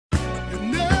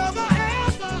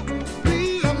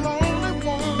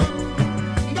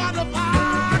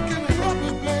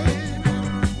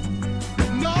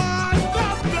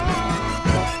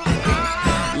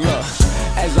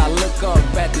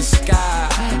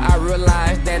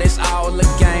realized that it's all a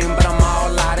game, but I'm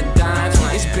all out of dimes.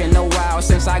 It's been a while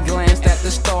since I glanced at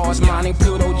the stars, mining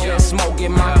Pluto, just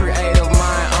smoking my creative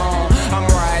mind on. I'm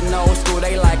riding old school,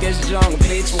 they like it's junk,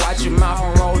 bitch. Watch your mouth,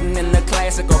 I'm rolling in the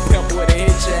classic, a pimp with a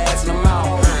hit your ass in the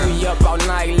mouth. We up all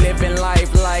night, living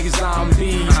life like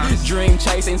zombies. Dream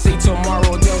chasing, see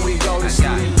tomorrow, then we go to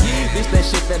sleep. This that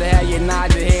shit that had you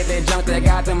nod your head, that junk that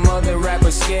got them other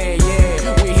rappers scared,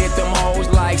 yeah. We hit them hoes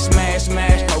like smash,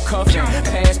 smash, no cuffing.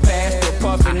 Pass, pass, still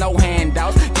puffin', no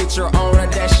handouts. Get your own,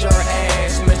 that's your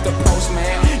ass, Mr.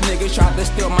 Postman. Niggas tried to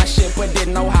steal my shit, but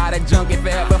didn't know how to junk it.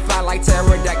 Forever fly like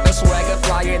pterodactyl, swagger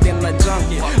flyer than the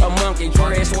junkie. A monkey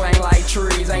dress swing like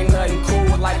trees, ain't nothing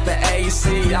cool like the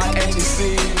AC. I can't you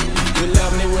see? You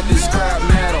love me with the scrap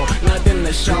metal, nothing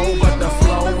to show but the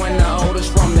flow and the odors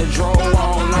from the draw. I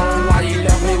don't know why you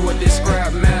left me with this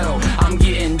scrap metal. I'm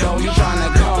getting dough, you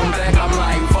tryna come back? I'm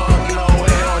like fuck no,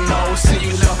 hell no. See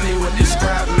you left me with this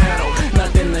scrap metal,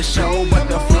 nothing to show but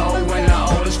the flow and the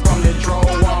odors from the draw.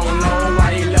 I don't know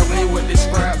why you left me with this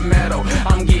scrap metal.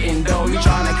 I'm getting dough, you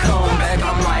tryna come back?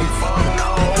 I'm like fuck no.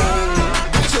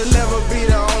 You'll never be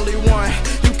the only one,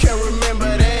 you can't remember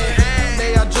that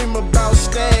day I dream about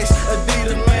stacks,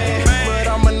 Adidas man, but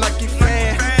I'm a Nike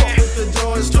fan. Fuck with the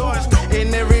Jordans too,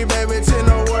 and every baby in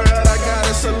the world I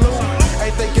gotta salute.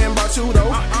 Ain't thinking about you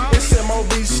though, it's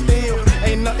MOB still.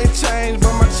 Ain't nothing changed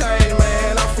but my chain,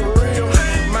 man, I'm for real.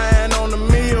 Mine on the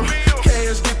meal,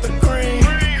 cash get the cream.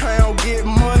 I don't get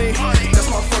money, that's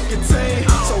my fucking team.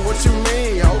 So what you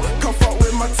mean, yo? Come fuck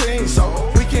with my team,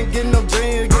 so we can get no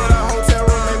jeans, get a hotel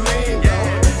room and mean, yo.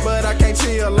 But I can't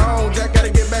chill alone, Jack gotta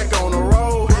get back on the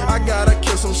road. I gotta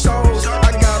kill some shows,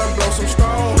 I gotta blow some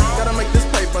strong. Gotta make this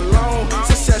paper long,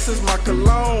 success is my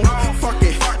cologne. Fuck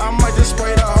it, I might just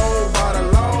spray the whole bottle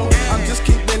long. I'm just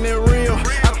keeping it real,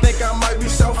 I think I might be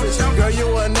selfish. Girl, you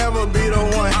will never be the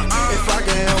one, if I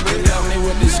can help it. You love me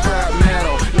with this scrap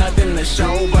metal, nothing to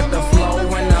show but the flow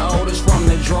and the odors from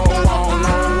the draw. I don't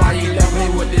know why you left me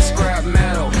with this scrap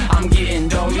metal. I'm getting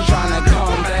dough, you tryna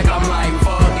come back? I'm like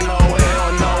fuck no,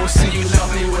 hell no. See you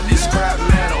love me with this scrap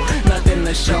metal, nothing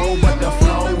to show but the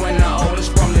flow and the odors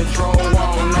from the draw.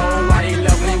 I don't know why you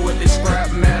left me with this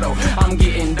scrap metal. I'm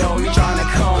getting dough, you tryna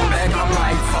come back? I'm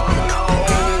like fuck no.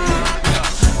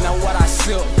 Now what I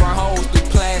silk burn hoes through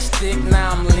plastic,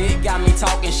 now I'm lit, got me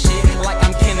talking shit like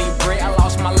I'm Kenny Britt. I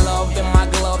lost my love in my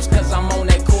gloves cause I'm on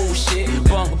that cool shit.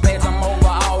 Bunk beds, I'm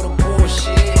over all the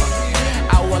bullshit.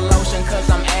 Our lotion cause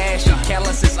I'm ashy,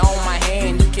 calluses on my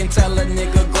hand. You can tell a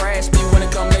nigga grasp me when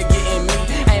it come to getting me.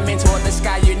 Aiming toward the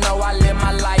sky, you know I live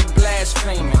my life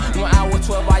blaspheming. When I was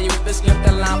 12 I used to skip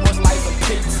the line, was like a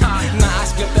pizza. Now I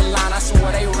skip the line, I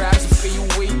swear they raps feel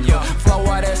weak, yeah. Flow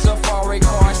out that safari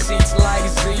car seats like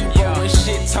zebra. When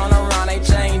shit turn around, they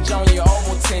change on your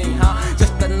Ovaltine, huh?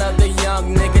 Just another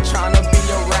young nigga tryna be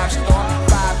a rap star.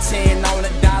 5'10" on the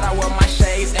dot, I wear my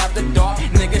shades after dark.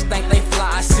 Niggas think they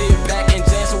fly, I sit back and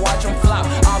just watch them flop.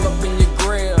 All up in your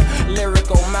grill,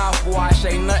 lyrical mouthwash.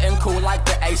 Ain't nothing cool like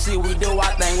the AC, we do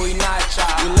our thing, we not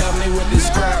child. You love me with this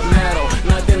scrap metal,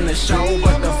 nothing to show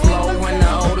but the flow and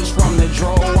the odors from the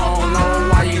draw. I don't know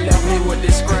why you left me with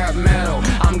this scrap metal.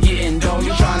 I'm getting dough,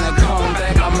 you tryna come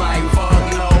back? I'm like fuck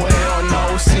no, hell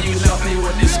no. See you left me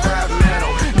with this scrap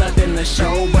metal, nothing to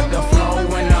show but the flow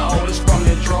and the odors from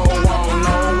the draw. I don't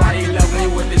know why you left me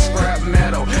with this scrap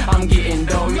metal. I'm getting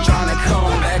dough, you tryna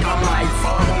come back? I'm like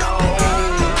fuck no.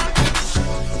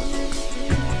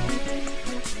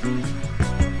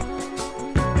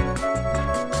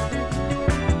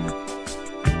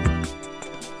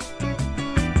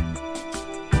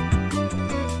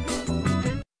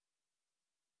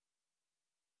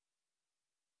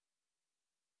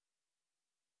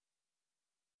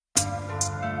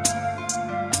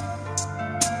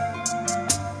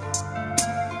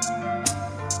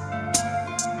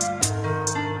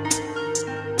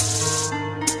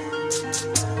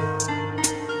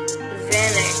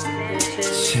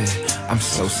 I'm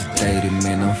so sedated,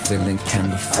 man, I'm feeling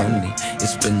kinda funny.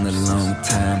 It's been a long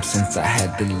time since I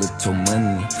had the little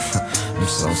money. I'm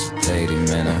so sedated,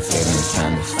 man, I'm feeling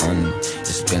kinda funny.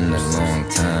 It's been a long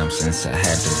time since I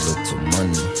had the little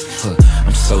money.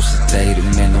 I'm so sedated,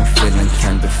 man, I'm feeling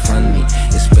kinda funny.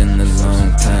 It's been a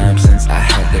long time since I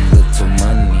had the little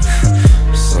money.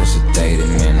 I'm so sedated,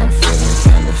 man, I'm feeling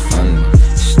kinda funny.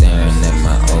 Staring at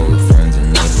my old friends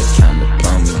and they look kinda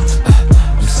bummy.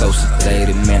 I'm so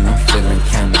sedated, man, I'm feeling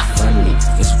kinda funny.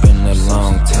 It's been a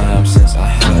long time since I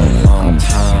had a long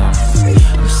time.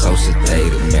 I'm so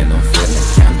sedated, man, I'm feeling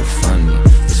kinda funny.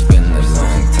 It's been a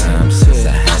long time since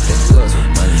I had that little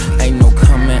money. Ain't no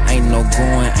coming, ain't no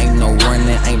going, ain't no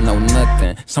running, ain't no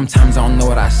nothing. Sometimes I don't know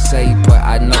what I say, but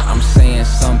I know I'm saying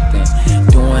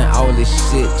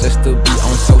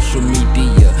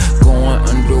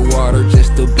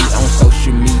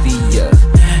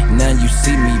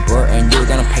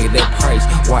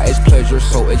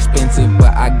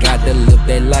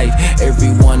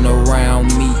Everyone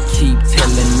around me keep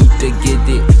telling me to get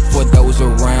it. For those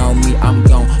around me, I'm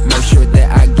gon' make sure that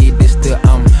I get it. Still,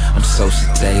 I'm so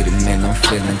sedated, man, I'm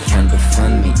feeling kinda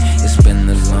funny. It's been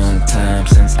a long time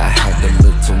since I had a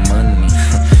little money.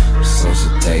 I'm so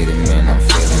sedated, man, I'm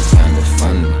feeling kinda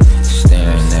funny.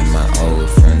 Staring at my old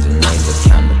friends and they look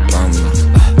kinda bummy.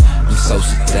 I'm so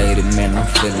sedated, man, I'm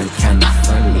feeling kinda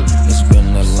funny. It's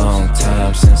been a long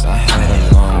time since I had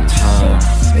a long time.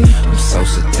 I'm so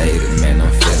sedated, man,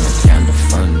 I'm feeling kinda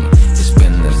funny. It's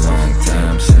been a long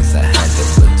time since I had a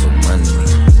little money.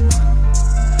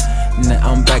 Now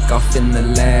I'm back off in the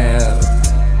lab.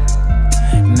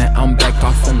 Now I'm back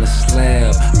off on the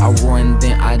slab. I run,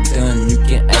 then I done. You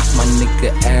can ask my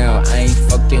nigga Al. I ain't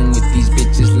fucking with these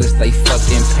bitches unless they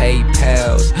fucking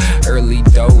PayPals. Early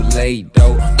dough, late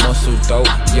dough, muscle dough,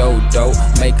 yo dough.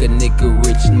 Make a nigga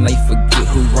rich and they forget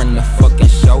who run the fucking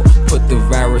show. Put the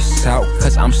virus out,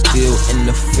 cause I'm still in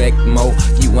effect mode.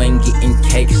 You ain't getting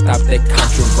cake, stop that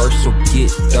controversial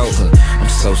get dope. I'm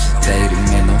so sedated,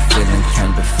 man, I'm feeling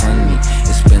kinda funny.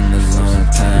 It's been a long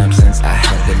time since I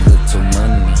had a little money.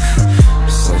 I'm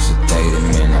so sedated,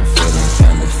 man, I'm feeling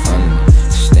kinda funny.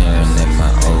 Staring at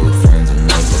my old friends and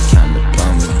they look kinda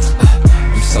bummy.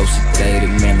 I'm so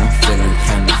sedated, man, I'm feeling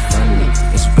kinda funny.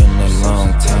 It's been a long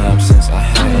time since I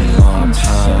had a long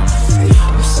time.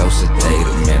 I'm so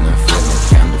sedated, man, I'm feeling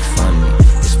kinda funny.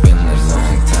 It's been a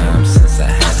long time since I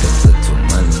had a little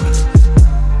money.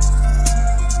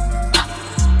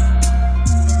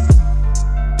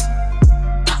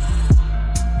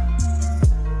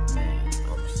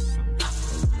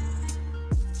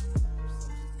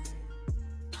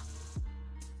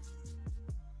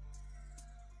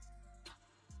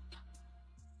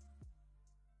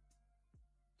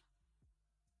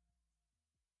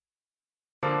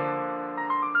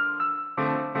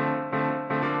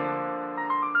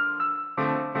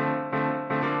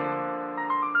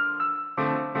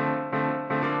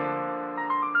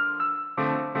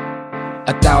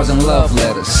 A 1,000 love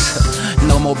letters.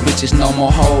 No more bitches, no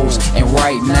more hoes. And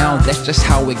right now, that's just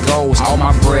how it goes. All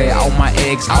my bread, all my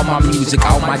eggs, all my music,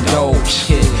 all my dough.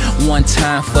 Shit, one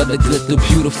time for the good, the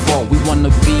beautiful. We wanna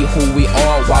be who we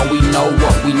are while we know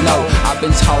what we know. I've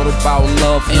been taught about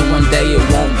love and one day it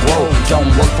won't grow. Don't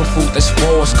work for food that's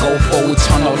spoils, go for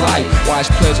eternal life. Why is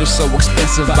pleasure so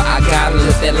expensive, but I gotta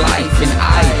live that life. And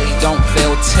I don't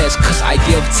fail tests, cause I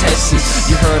give tests.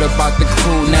 You heard about the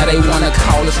crew, now they wanna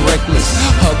call us reckless.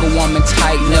 Hug a woman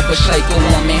tight, never shake a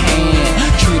woman hand.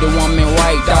 Treat a woman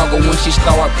right, dog, when she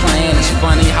start playing. It's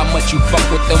funny how much you fuck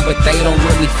with them, but they don't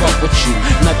really fuck with you.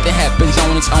 Nothing happens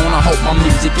on its own, I hope my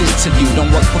music is to you.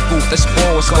 Don't work for food that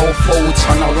spoils, go for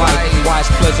eternal life. Why is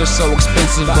pleasure so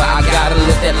expensive, but I gotta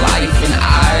live that life. And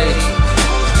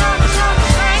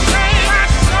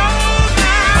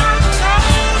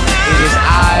it is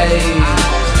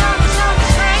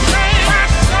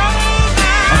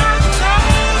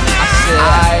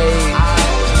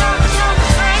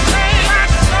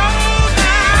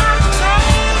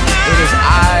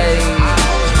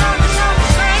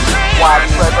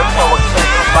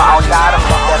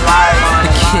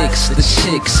the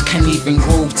chicks can't even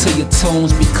groove to your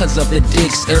tunes because of the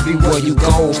dicks. Everywhere you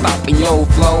go, stopping your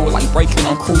flow like breaking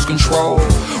on cruise control.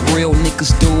 Real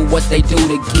niggas do what they do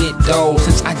to get dough.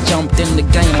 Since I jumped in the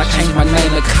game, I changed my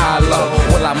name to Kaloh.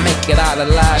 Will I make it out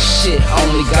alive? Shit,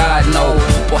 only God knows.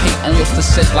 People hate on your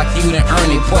success like you didn't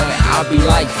earn it, but I'll be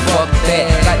like, fuck that.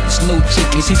 Got this new chick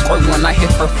and she squirt when I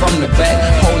hit her from the back.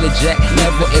 Holy jack,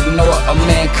 never ignore a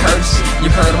man curse. You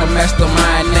heard of a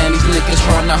mastermind, man, these niggas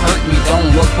trying to hurt me.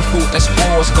 Don't work for food that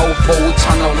spoils, go for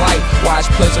eternal life. Why is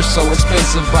pleasure so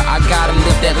expensive, but I gotta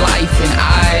live that life. And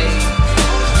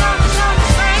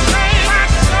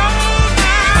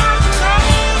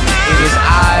it is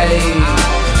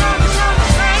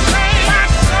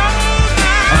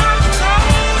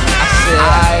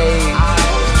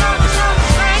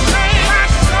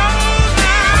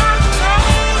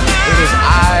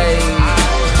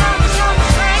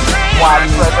why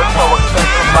is pleasure so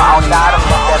expensive, but I gotta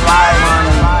live that life.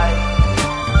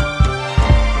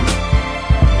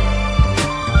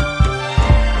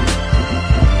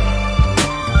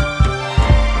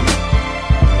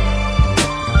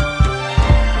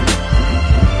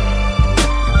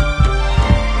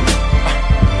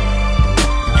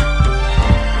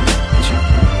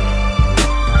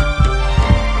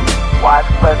 Why is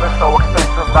pleasure so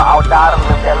expensive, but I'll die to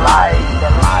live that life,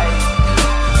 that life.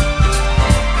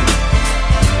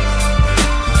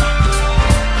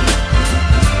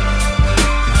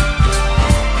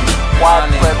 Why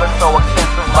is pleasure so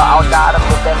expensive, but I'll die to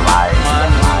live that life,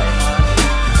 that life.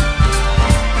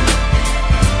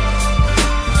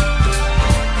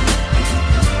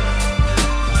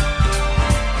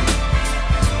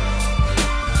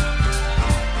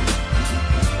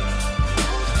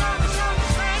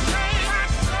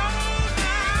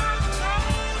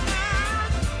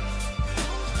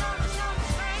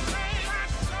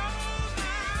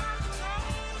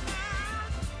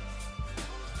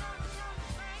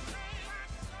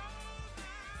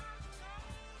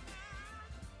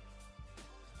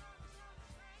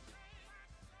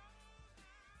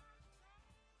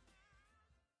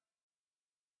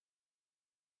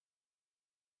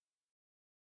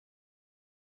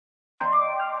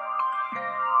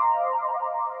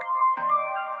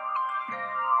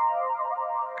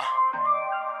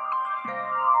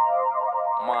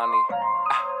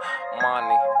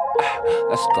 money.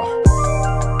 Let's go.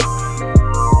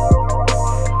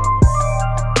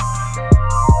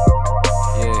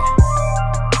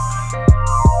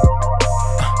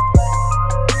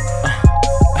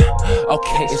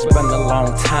 Okay, it's been a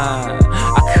long time.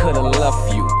 I could've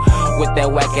left you with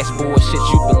that whack ass bullshit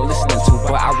you been listening to,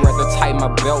 but I'd rather tie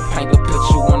my belt, paint the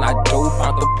picture when I do.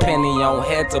 Found the penny on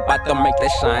heads, about to make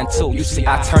that shine too. You see,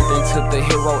 I turned into the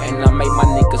hero and I made my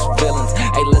niggas villains.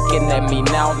 Hey, looking at me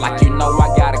now like you know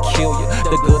I gotta kill you.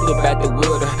 The good, the bad, the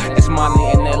weirder. It's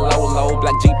money in that low,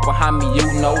 black Jeep behind me. You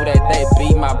know that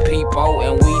be my people,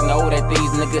 and we know that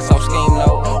these niggas so scheme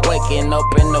low. Waking up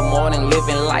in the morning,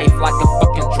 living life like a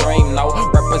fucking dream. No,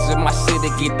 represent my city,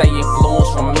 get they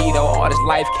influence from me though. All this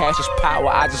life, cash is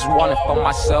power, I just want it for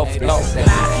myself though.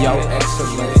 Yo,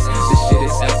 excellence, this shit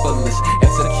is effortless.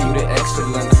 Executed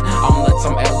excellence, I'm nuts,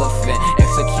 I'm elephant.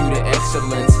 Executed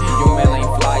excellence, your man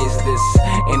ain't fly as this.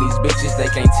 And these bitches, they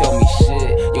can't tell me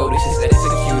shit. Yo, this is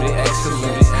executed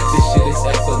excellence. This shit is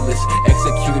effortless.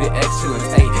 Executed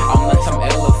excellence. Hey, I'm nuts, I'm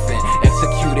elephant.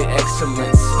 Executed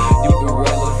excellence, you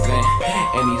irrelevant.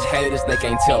 And these haters, they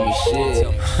can't tell me shit.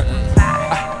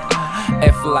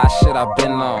 F-ly shit I've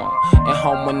been on, and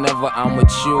home whenever I'm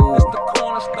with you.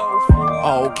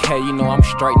 Okay, you know I'm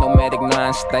straight, nomadic,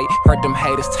 non-state. Heard them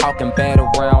haters talking bad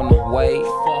around the way.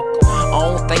 I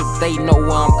don't think they know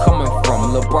where I'm coming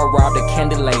from. Lil' bro robbed a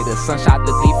candelator, sunshot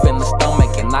the thief in the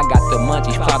stomach, and I got the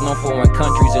munchies. Plotting on foreign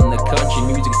countries in the country,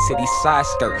 music city side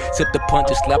skirt. Sip the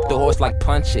punches, slap the horse like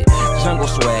punch it. Jungle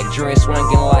swag, dress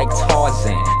swinging like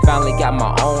Tarzan. Finally got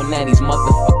my own, and these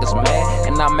motherfuckers mad,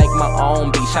 and I make my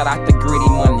own beat. Shout out to Gritty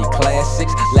Money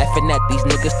Classics. Laughing at these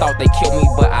niggas, thought they killed me,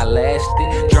 but I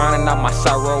lasted. Drowning out my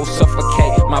sorrow,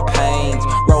 suffocate my pains.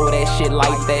 Roll that shit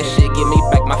like that shit, give me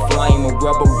back my flame. A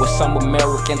rebel with some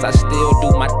Americans, I still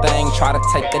do my thing. Try to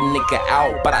take a nigga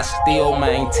out, but I still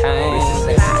maintain.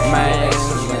 Man,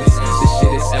 excellence, this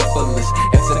shit is effortless.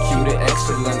 Executed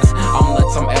excellence, I'm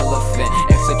nuts, I'm elephant.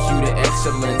 Executed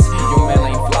excellence, your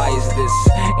man ain't fly as this.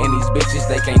 And these bitches,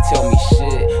 they can't tell me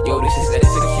shit. Yo, this is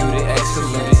executed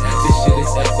excellence. This shit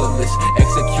is effortless.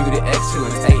 Executed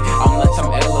excellence. Hey, I'm nuts,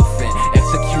 I'm elephant.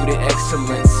 Executed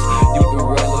excellence, you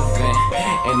irrelevant.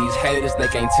 And these haters, they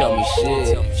can't tell me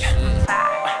shit.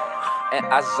 And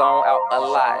I zone out a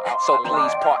lot, so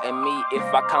please pardon me if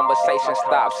our conversation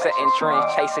stops. Setting trends,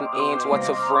 chasing ends, what's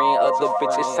a friend? Other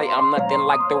bitches say I'm nothing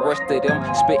like the rest of them.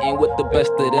 Spitting with the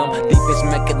best of them. Deepest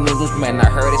mechanisms, man, I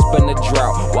heard it's been a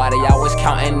drought. Why they always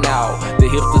counting out?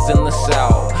 The hipsters in the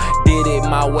south did it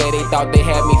my way, they thought they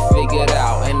had me figured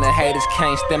out. And the haters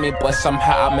can't stand me, but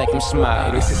somehow I make them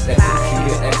smile. This is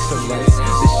executed excellence.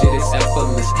 This shit is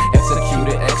effortless.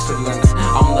 Executed excellence.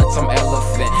 I'm nuts, I'm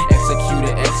elephant.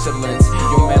 Executed excellence.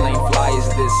 Your man ain't fly as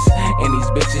this. And these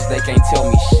bitches, they can't tell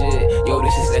me shit. Yo,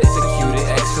 this is executed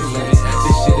excellence.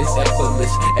 This shit is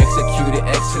effortless. Executed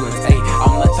excellence. Hey,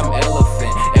 I'm nuts, I'm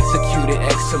elephant. Executed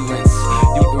excellence.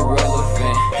 You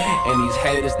irrelevant. And these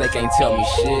haters, they can't tell me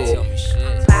shit.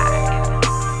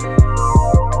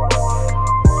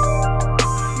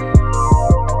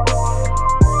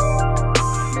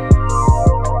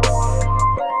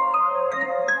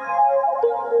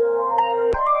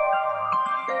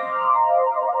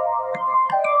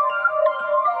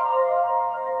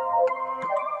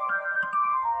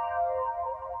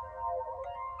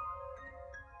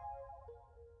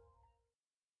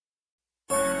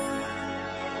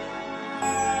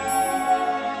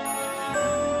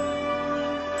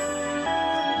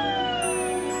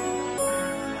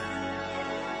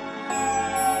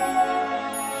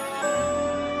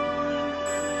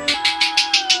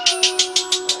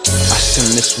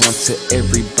 This one to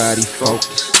everybody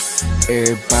focused.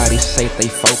 Everybody say they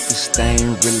focused, they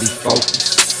ain't really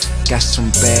focused. Got some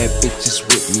bad bitches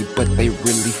with me, but they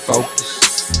really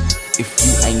focused. If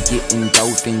you ain't getting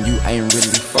dope, then you ain't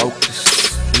really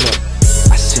focused. Look,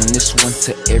 I send this one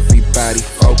to everybody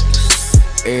focused.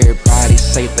 Everybody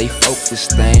say they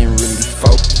focused, they ain't really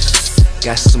focused.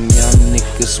 Got some young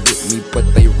niggas with me, but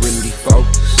they really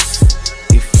focused.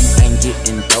 If you ain't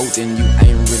getting dope, then you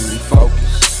ain't really focused.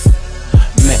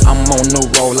 Man, I'm on the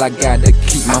roll, I gotta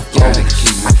keep my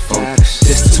focus.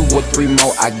 Just 2 or 3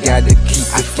 more, I gotta keep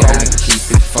it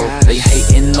focused. They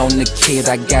hating on the kid,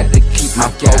 I gotta keep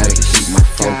my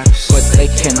focus. But they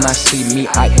cannot see me,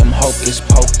 I am hocus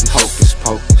pocus.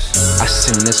 I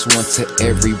send this one to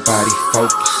everybody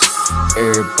focused.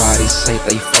 Everybody say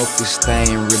they focused, they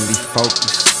ain't really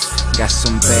focused. Got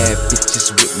some bad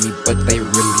bitches with me, but they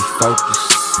really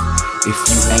focused. If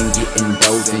you ain't getting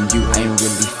dope, then you ain't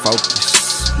really focused.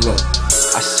 Look,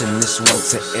 I send this one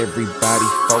to everybody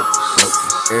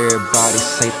focused. Everybody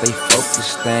say they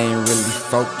focused, they ain't really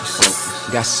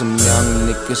focused. Got some young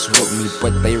niggas with me,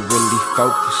 but they really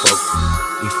focused.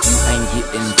 If you ain't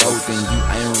getting dough, then you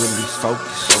ain't really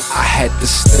focused. I had to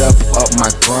step up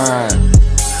my grind.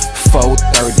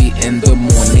 4:30 in the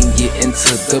morning, get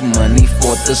into the money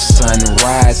for the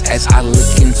sunrise. As I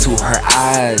look into her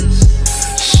eyes,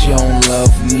 she don't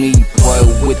love me, boy,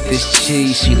 with this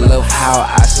cheese. She love how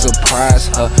I surprise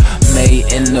her.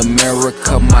 Made in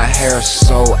America, my hair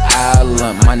so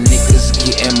island. My niggas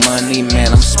getting money,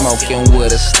 man, I'm smoking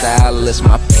with a stylist.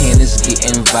 My pen is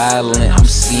getting violent, I'm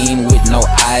seeing with no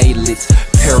eyelids.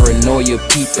 Paranoia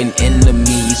peeping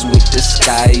enemies with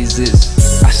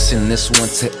disguises. I send this one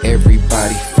to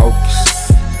everybody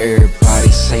focused.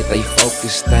 Everybody say they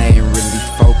focused, they ain't really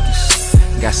focused.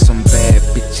 Got some bad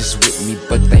bitches with me,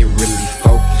 but they really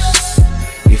focused.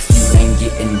 If you ain't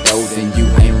getting dough, then you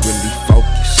ain't really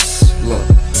focused. Look,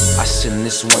 I send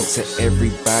this one to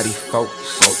everybody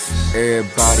focused.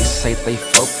 Everybody say they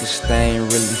focused, they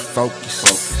ain't really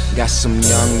focused. Got some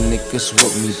young niggas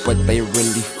with me, but they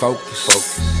really focused.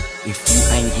 If you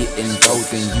ain't getting dough,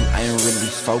 then you ain't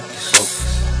really focused.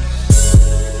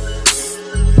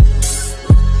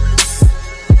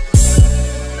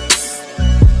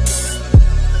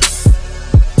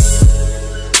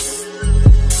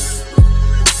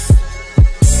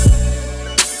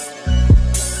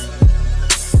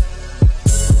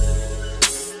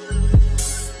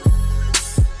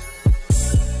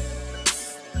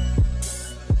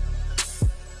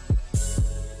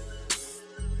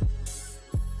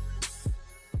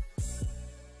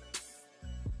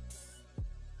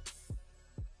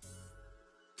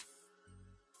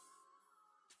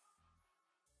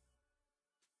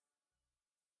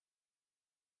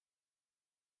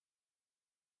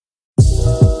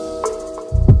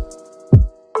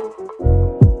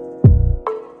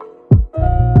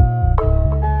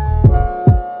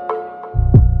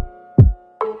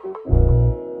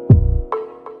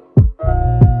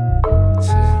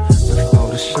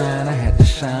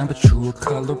 But you were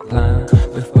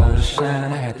colorblind. Before the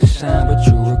shine, I had to shine, but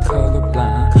you were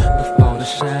colorblind. Before the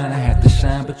shine, I had to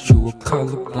shine, but you were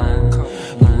colorblind.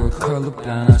 You were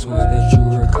colorblind, I swear that you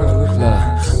were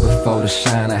colorblind. Before the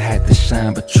shine, I had to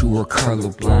shine, but you were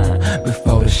colorblind.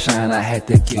 Before the shine, I had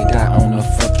to get out on the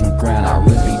fucking grind. I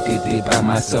really did it by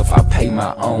myself, I pay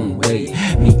my own way.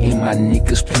 Me and my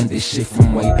niggas planned this shit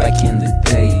from way back in the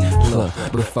day. Look,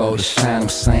 before the shine, them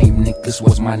same niggas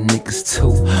was my niggas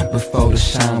too. Before the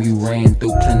shine, we ran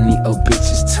through plenty of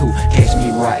bitches too. Catch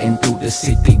me riding through the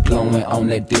city, blowing on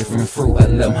that different fruit.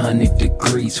 1100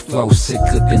 degrees, flow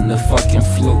sicker than the fucking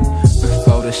flu.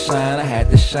 Before the shine, I had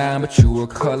to shine, but you were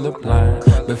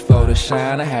colorblind. Before the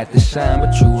shine, I had to shine,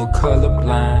 but you were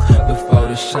colorblind. Before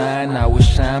the shine, I would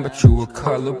shine, but you were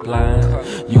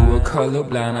colorblind. You were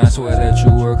colorblind, I swear that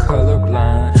you were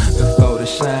colorblind. Before the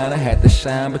shine, I had to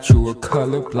shine, but you were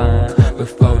colorblind.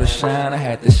 Before the shine, I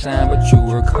had to shine, but you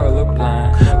were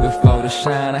colorblind. Before the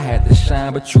shine, I had to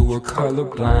shine, but you were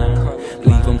colorblind.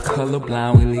 Leave them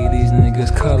colorblind, we leave these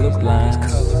niggas colorblind.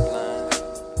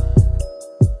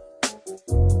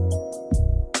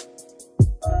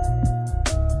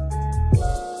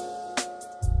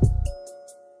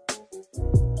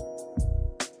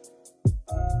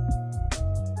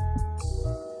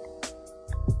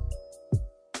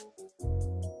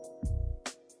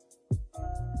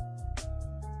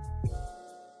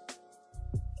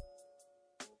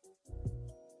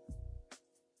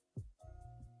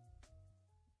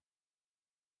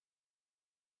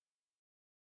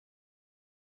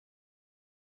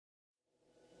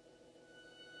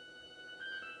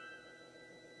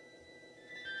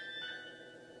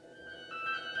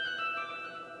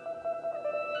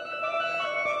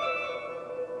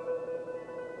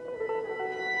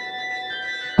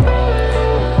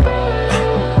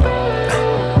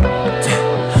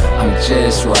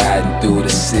 Just riding through the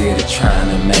city trying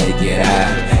to make it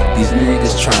out. These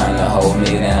niggas trying to hold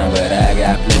me down, but I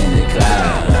got plenty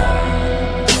clout.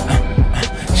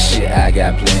 Shit, I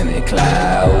got plenty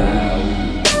clout.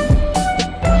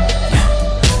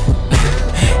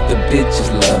 The bitches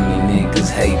love me, niggas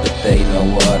hate, but they know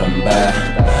what I'm about.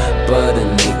 But a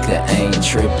nigga ain't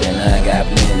tripping, I got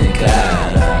plenty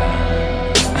clout.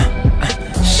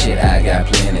 Shit, I got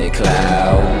plenty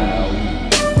clout.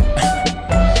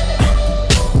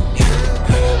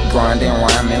 grinding,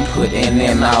 rhyming, putting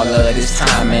in all of this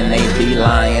time, and they be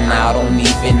lying. I don't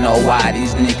even know why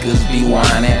these niggas be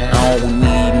whining. I don't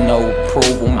need no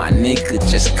approval, my nigga,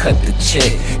 just cut the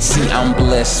check. See, I'm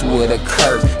blessed with a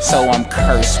curse, so I'm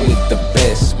cursed with the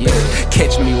best.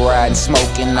 Catch me riding,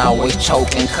 smoking, always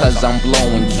choking, cause I'm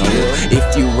blowing kill.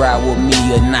 If you ride with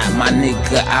me or not, my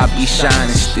nigga, I'll be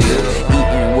shining still.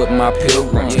 Eating with my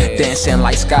pilgrims, dancing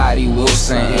like Scotty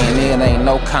Wilson, and it ain't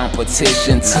no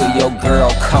competition till your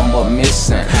girl come up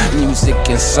missing. Music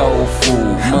and soul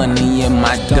food, money in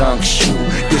my dunk shoe.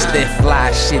 This that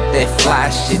fly shit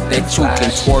that you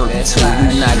can twerk to.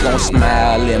 You not gon'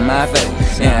 smile in my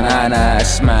face, and I not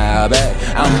smile back.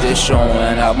 I'm just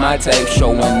showing up my tape,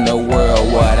 showing the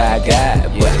world what I got.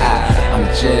 But I'm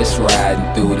just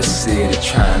riding through the city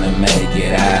trying to make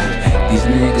it out. These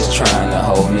niggas trying to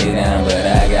hold me down, but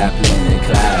I got plenty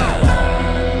clout.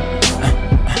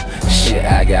 Shit,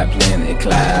 I got plenty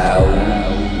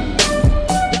clout.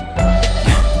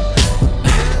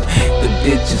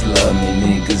 Bitches love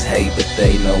me, niggas hate, but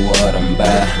they know what I'm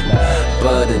about.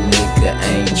 But a nigga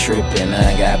ain't trippin',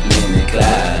 I got plenty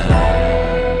clout.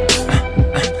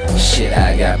 Shit,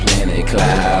 I got plenty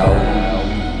clout.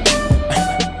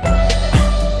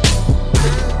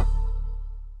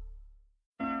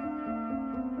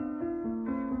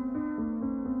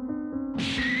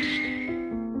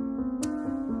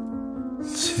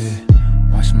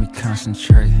 Watch me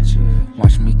concentrate,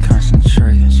 watch me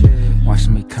concentrate, watch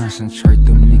me concentrate.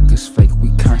 Them niggas fake,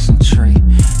 we concentrate.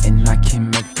 And I can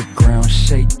make the ground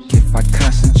shake if I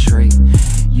concentrate.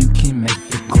 You can make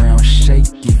the ground shake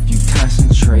if you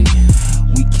concentrate.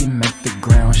 We can make the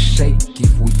ground shake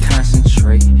if we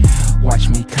concentrate. Watch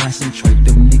me concentrate,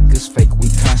 them niggas fake, we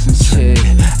concentrate.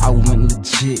 I went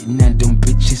legit, now them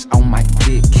bitches on my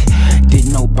dick.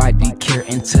 Didn't nobody care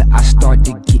until I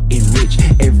started getting rich.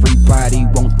 Everybody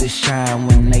want to shine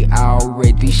when they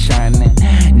already shining.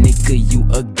 Nigga, you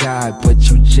a god, but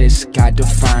you just gotta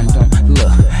find them.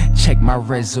 Look, check my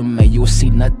resume, you'll see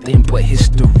nothing but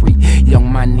history.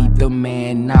 Young Money the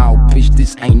man now, bitch,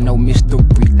 this ain't no mystery.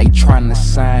 They tryna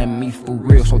sign me for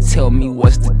real, so tell me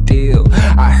what's the deal.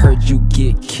 I heard you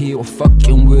get killed,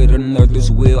 fucking with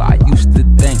another's will. I used to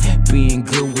think being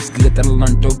good was good, then I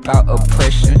learned about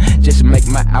oppression. Just make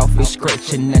my outfit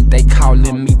scratching, and they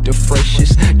calling me the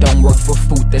freshest. Don't work for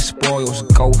food that spoils,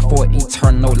 go for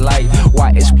eternal life.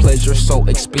 Why is pleasure so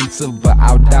expensive, but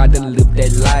I'll die to live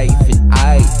that life. And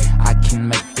I can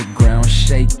make the ground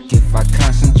shake if I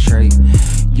concentrate.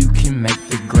 You can make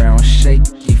the ground shake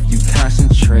if you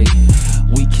concentrate.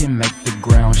 We can make the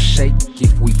ground shake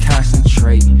if we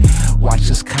concentrate.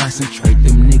 Watch us concentrate,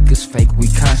 them niggas fake, we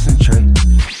concentrate.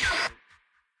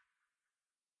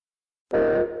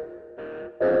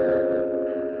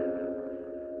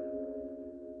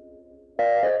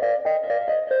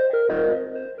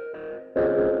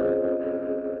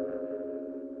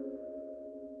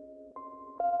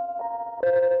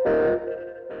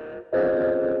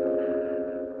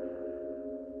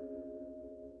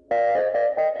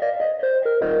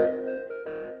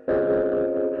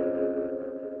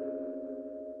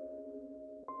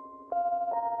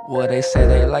 Well, they say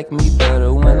they like me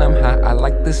better when I'm high, I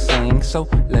like to sing. So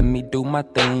let me do my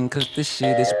thing, cause this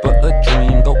shit is but a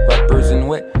dream. Go rappers and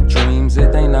wet dreams,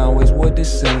 it ain't always what it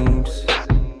seems.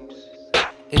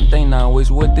 It ain't always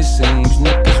what it seems.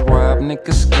 Niggas rob,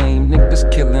 niggas scheme,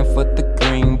 niggas killing for the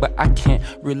green. But I can't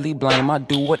really blame, I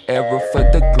do whatever for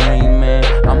the green, man.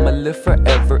 I'ma live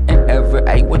forever and ever,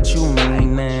 ayy, what you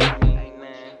mean, man?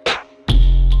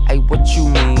 Ayy, what you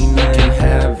mean, man? You can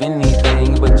have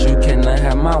anything, but you cannot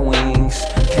have my wings.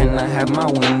 Cannot have my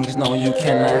wings, no, you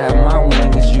cannot have my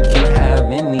wings. You can have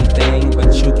anything,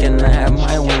 but you cannot have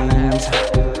my wings.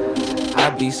 I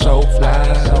be so fly.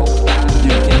 You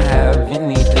can have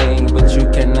anything, but you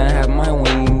cannot have my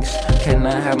wings.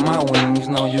 Cannot have my wings,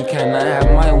 no, you cannot have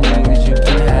my wings. You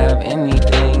can have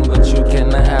anything, but you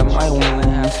cannot have my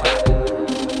wings.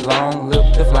 Long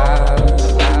live the fly.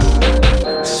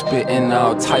 Spitting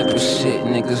all type of shit,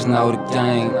 niggas know the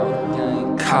game.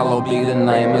 Kaloh be the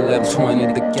name,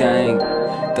 1120 the gang.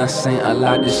 Done seen a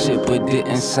lot of shit, but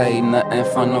didn't say nothing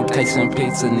from no cakes and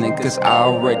pizza. Niggas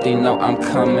already know I'm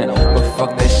coming, but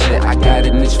fuck that shit. I got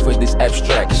an itch for this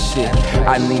abstract shit.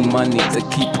 I need money to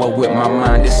keep up with my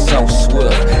mind, it's so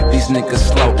swift. These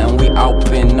niggas slow and we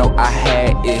open, know I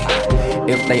had it.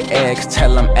 If they ask,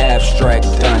 tell them abstract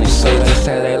done it. So they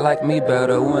say they like me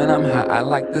better when I'm high, I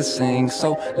like to sing.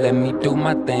 So let me do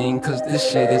my thing, cause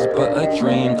this shit is but a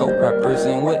dream. Go rappers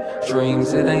and with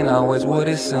dreams, it ain't always what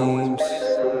it seems.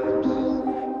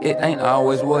 It ain't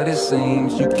always what it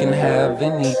seems. You can have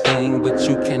anything, but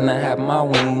you cannot have my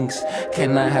wings.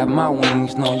 Cannot have my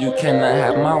wings, no, you cannot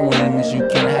have my wings. You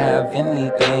can have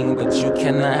anything, but you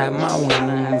cannot have my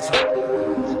wings.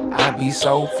 I be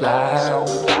so fly.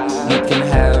 You can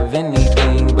have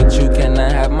anything, but you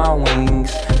cannot have my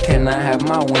wings. Cannot have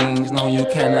my wings, no, you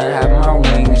cannot have my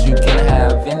wings. You can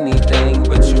have anything,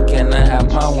 but you cannot have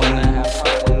my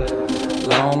wings.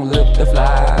 Long live the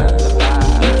fly.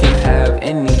 You can have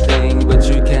anything, but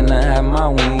you cannot have my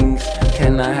wings.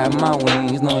 Cannot have my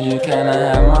wings, no, you cannot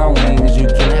have my wings. You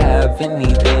can have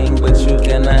anything, but you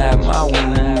cannot have my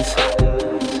wings.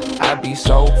 I be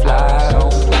so fly.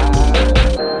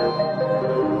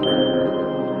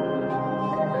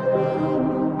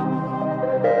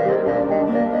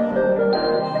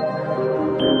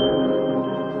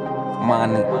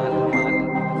 Money,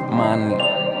 money,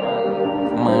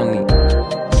 money.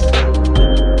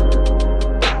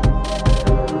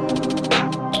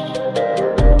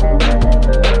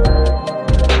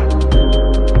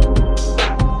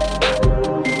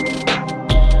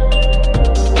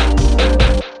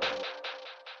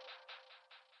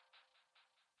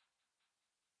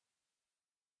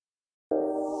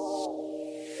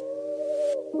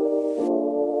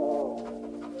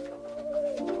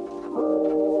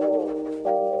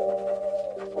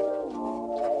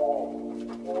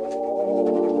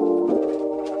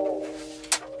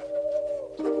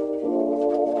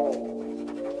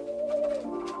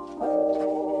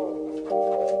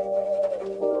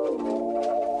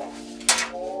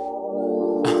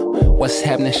 What's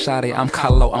happening, shawty? I'm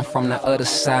Kaloh, I'm from the other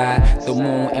side. The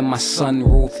moon in my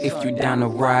sunroof, if you down to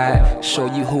ride. Show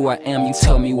you who I am, you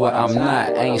tell me what I'm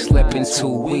not. I ain't slept in 2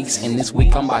 weeks, and this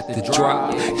week I'm about to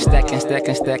drop. Stacking,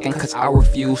 stacking, stacking, cause I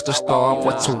refuse to starve.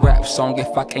 What's a rap song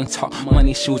if I can't talk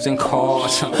money, shoes, and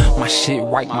cars? My shit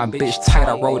right, my bitch tight,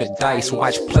 I roll the dice.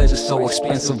 Watch pleasure so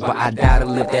expensive, but I die to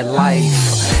live that life.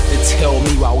 They tell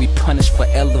me why we punish for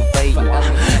elevating,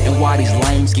 and why these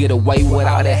lames get away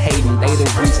without it hating. They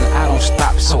the reason I don't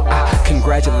stop, so I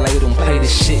congratulate them. Play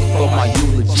this shit for my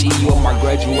eulogy or my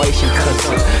graduation,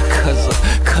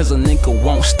 cause a nigga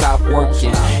won't stop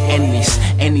working, and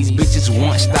these bitches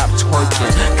won't stop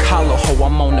twerking. Kaloh,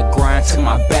 I'm on the grind till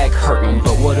my back hurting,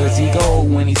 but where does he go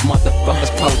when these motherfuckers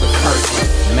close the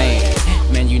curtain?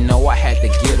 Man, you know I had to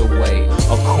get away.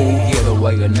 A cool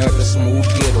getaway, another smooth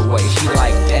getaway. She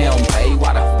like, damn, babe,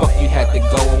 why the fuck you had to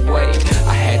go away?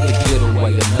 I had to get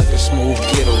away, another smooth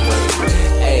getaway.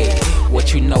 Hey,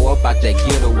 what you know about that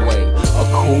getaway? A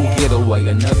cool getaway,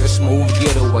 another smooth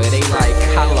getaway. They like,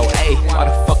 Kaloh, hey, why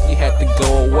the fuck you had to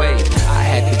go away? I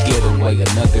had to get away,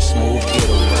 another smooth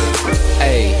getaway.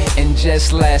 Hey, and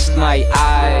just last night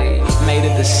I made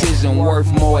a decision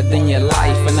worth more than your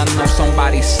life, and I know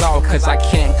somebody saw, cause I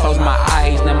can't close my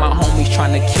eyes. Now my homies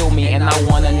trying to kill me, and I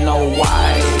wanna know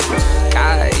why.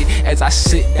 God, as I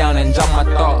sit down and jot my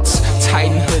thoughts,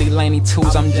 Titan hoodie, Laney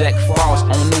tools, I'm Jack Frost.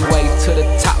 On the way to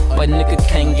the top, but nigga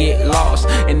can't get lost,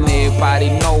 and everybody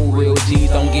know real G's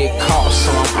don't get caught,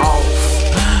 so I'm off.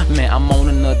 Man, I'm on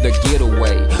another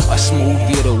getaway, a smooth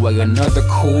getaway, another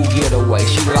cool getaway.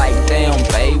 She like, damn,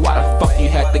 babe, why the fuck you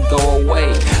had to go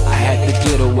away? I had to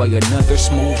get away, another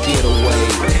smooth getaway.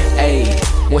 Hey,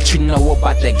 what you know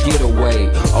about that getaway?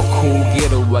 A cool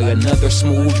getaway, another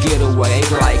smooth getaway.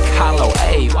 Like, Kaloh,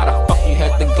 hey, why the fuck you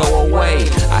had to go away?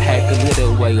 I had to get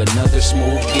away, another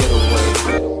smooth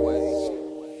getaway.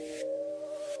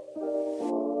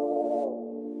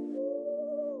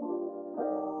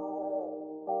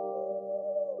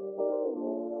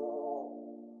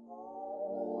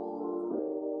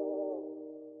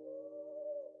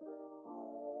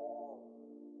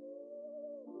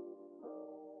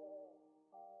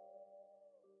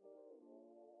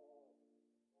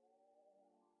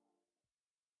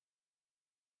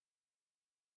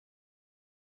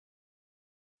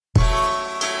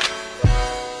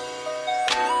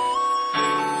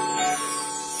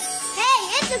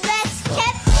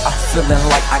 Feeling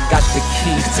like I got the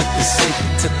keys to the city,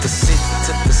 to the city,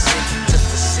 to the city, to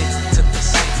the city, to the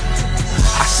city.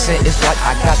 I said it's like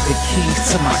I got the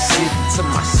keys to my city, to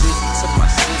my city, to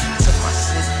my city, to my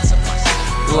city, to my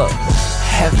city. Look,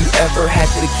 have you ever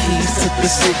had the keys to the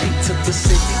city, to the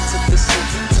city, to the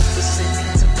city, to the city,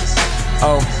 to the city?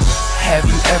 Oh, have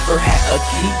you ever had a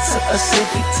key to a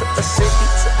city, to a city,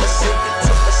 to a city,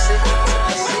 to a city?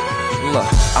 Look,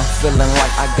 I'm feeling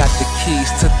like I got the keys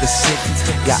to the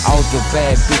city. Got all the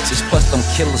bad bitches plus them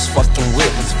killers fucking with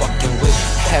me.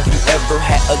 Have you ever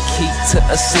had a key to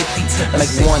a city.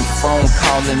 Make one phone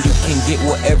call and you can get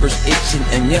whatever's itching.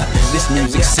 And yeah, this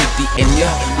music city. And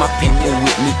yeah, my people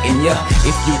with me. And yeah,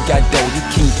 if you got dough, you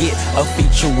can get a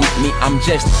feature with me. I'm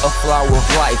just a flower of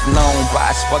life, known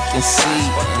by its fucking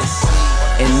seed.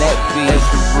 And that be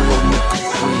the real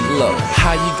nigga. Look,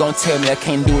 how you gon' tell me I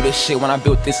can't do this shit when I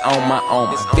built this on my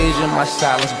own? My vision, my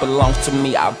silence belongs to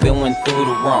me. I've been went through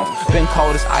the wrong. Been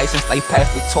cold as ice since they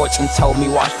passed the torch and told me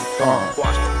watch the throne.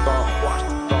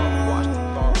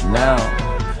 Now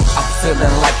I'm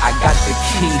feeling like I got the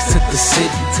keys to the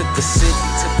city, to the city,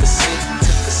 to the city,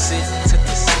 to the city, to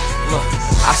the city. Look,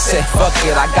 I said fuck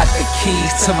it, I got the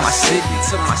keys to my city,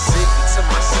 to my city, to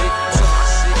my city, to my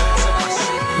city, to my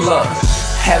city. Look,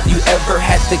 have you ever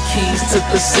had the keys to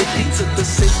the city, to the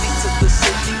city, to the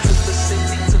city, to the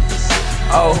city, to the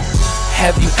city? Oh,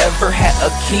 have you ever had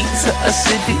a key to a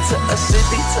city, to a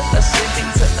city, to a city,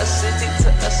 to a city, to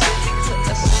a city, to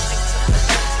a city?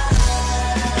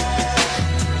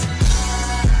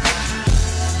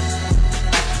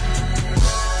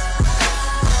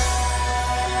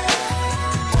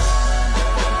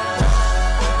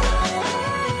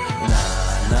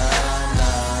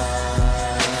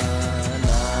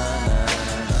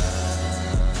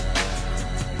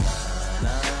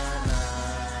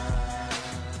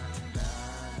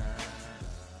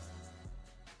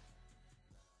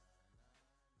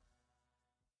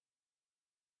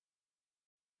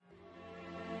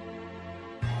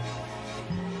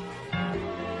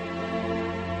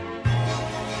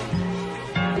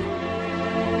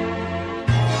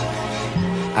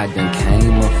 I done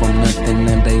came up from nothing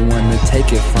and they wanna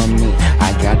take it from me. I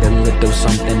got a little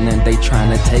something and they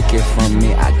tryna take it from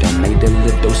me. I done made a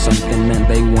little something and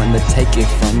they wanna take it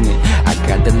from me. I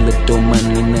got a little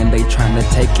money and they tryna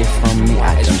take it from me.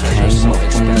 I done came up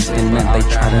from nothing and they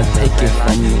tryna take it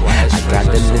from me. I got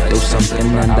a little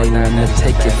something and they wanna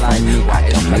take it from me. I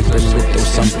done made a little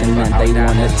something and they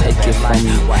wanna take it from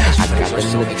me. I got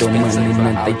a little money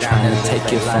and they tryna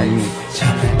take it from me.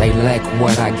 They lack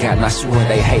what I got and I swear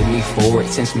they hate me for it.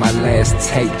 Since my last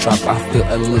tape drop, I feel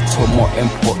a little more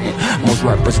important. Most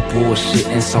rappers bullshit,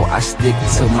 and so I stick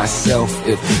to myself.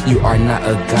 If you are not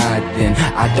a god, then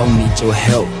I don't need your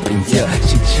help. And yeah,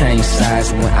 she changed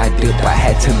sides when I dipped. I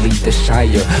had to leave the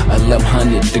Shire.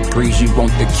 1100 degrees, you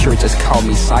want the cure, just call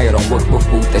me sire. Don't work for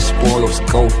food that spoils,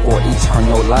 go for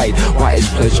eternal life. Why is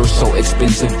pleasure so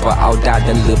expensive, but I'll die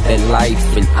to live that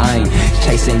life? And I ain't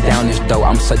chasing down this dough,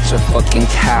 I'm such a fucking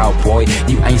cowboy.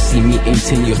 You ain't seen me in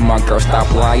 10 years, my girl,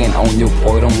 stop lying on your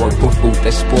boy. Don't work for food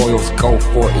that spoils, go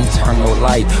for eternal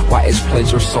life. Why is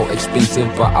pleasure so expensive,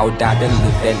 but I'll die to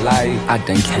live that life? I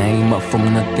done came up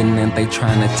from nothing and they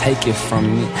tryna take it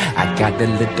from me. I got a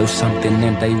little something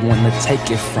and they wanna take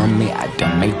it from me. I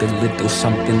done made a little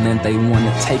something and they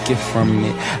wanna take it from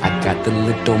me. I got the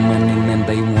little money and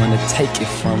they wanna take it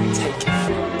from me.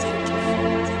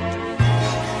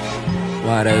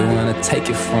 Why they wanna take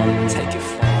it from me? Take it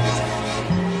from me.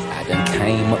 I done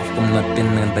came up from nothing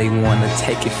and they wanna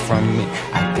take it from me.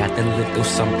 I got a little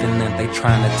something and they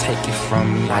tryna take it from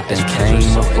me. I done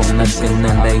came up from nothing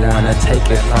and they wanna take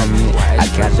it from me. I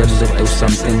got a little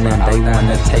something and they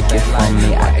wanna take it from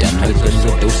me. I done made a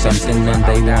little something and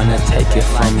they wanna take it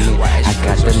from me. I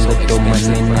got a little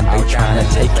money and they tryna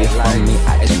take it from me.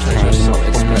 I done came up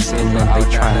from nothing and they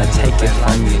tryna take it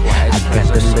from me. I got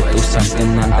a little something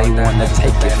and they wanna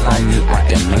take it from me. I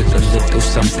done made a little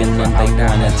something and they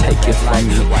wanna take it from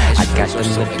me. I got a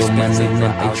little money and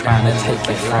they tryna take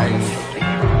it from me.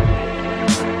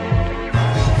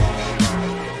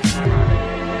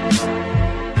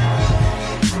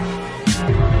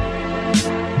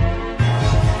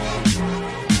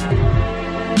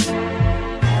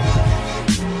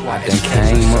 I done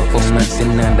came up from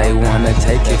nothing and they wanna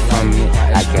take it from me.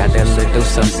 I got a little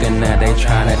something and they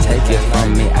tryna take it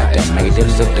from me. I done made a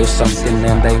little something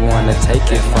and they wanna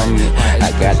take it from me. I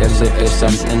got a little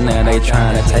something and they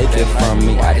tryna take it from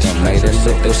me. I done made a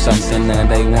little something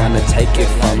and they wanna take it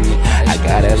from me. I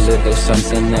got a little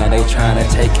something and they tryna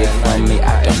take it from me.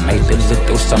 I done made a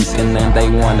little something and they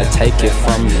wanna take it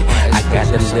from me. I got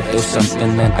a little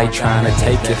something and they tryna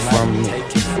take it from me.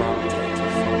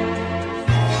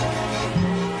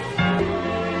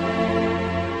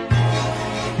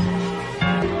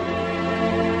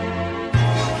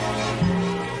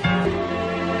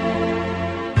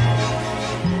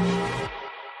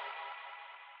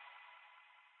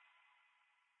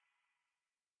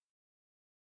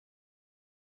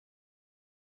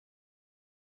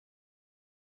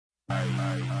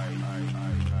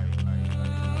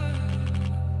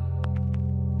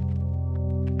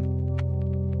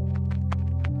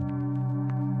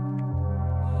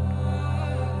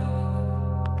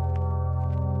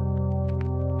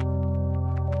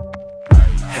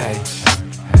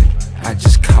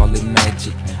 call it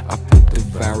magic. I put the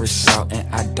virus out and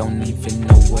I don't even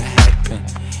know what happened.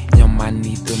 Young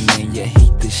Montey the man, yeah, he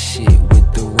the shit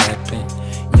with the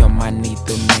rapping. Young Montey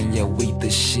the man, yeah, we the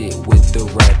shit with the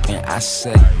rapping. I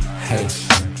say, hey,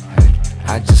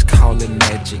 I just call it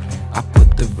magic. I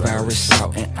put the virus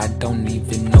out and I don't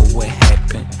even know what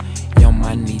happened. Young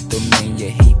Montey the man, yeah,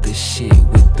 he the shit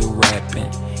with the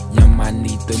rapping. Young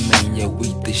Montey the man, yeah, we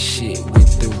the shit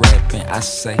with the rapping. I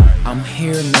say, I'm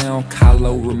here now,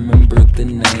 Kaloh, remember the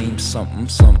name. Something,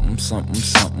 something, something,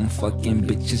 something. Fucking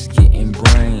bitches getting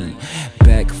brain.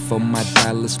 Back for my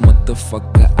dollars,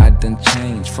 motherfucker, I done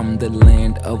changed from the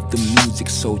land of the music,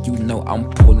 so you know I'm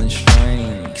pulling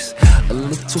strings. A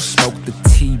little smoke, the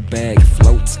tea bag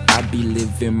floats. I be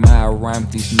living my rhyme,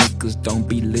 these niggas don't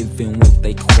be living what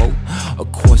they quote.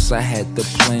 Of course I had to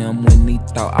play him when he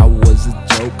thought I was a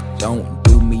joke. Don't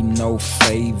do me no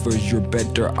favors, you're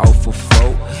better off a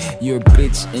foe. Your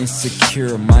bitch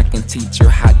insecure, I can teach her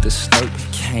how to slurp.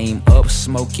 Came up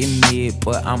smoking mid,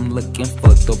 but I'm looking for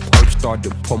the perp.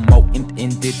 Started promoting,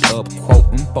 ended up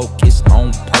quoting, focus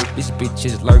on purpose.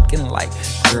 Bitches lurking like,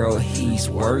 girl, he's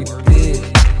worth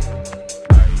it.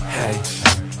 Hey,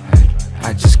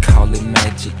 I just call it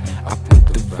magic. I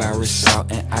put the virus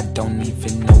out and I don't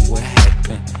even know what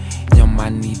happened. Young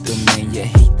Montey the man, yeah,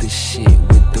 he the shit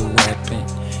with the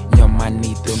rapping. Young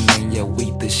Montey the man, yeah,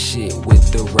 we the shit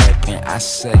with the rapping. I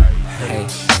say, hey,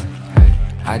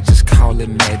 I just call it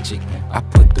magic. I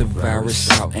put the virus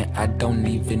out and I don't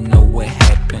even know what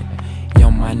happened.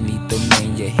 Young Montey the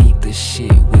man, yeah, he the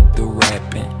shit with the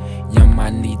rapping. Young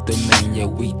Montey the man, yeah,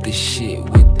 we the shit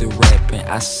with the rapping.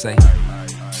 I say,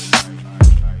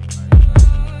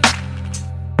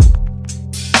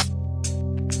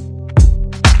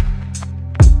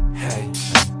 hey.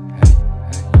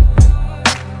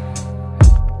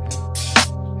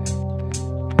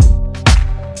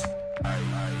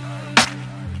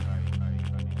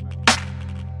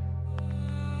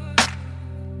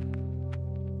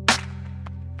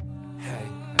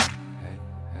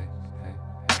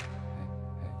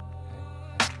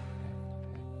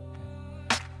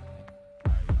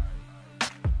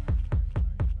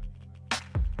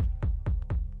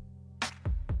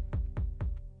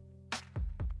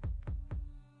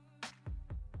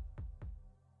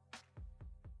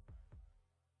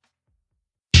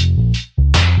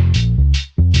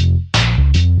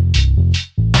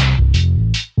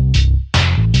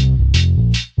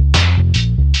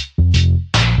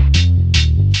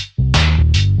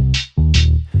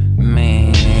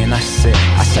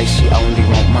 She only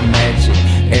want my magic.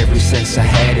 Ever since I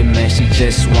had it, man, she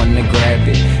just wanna grab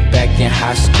it. Back in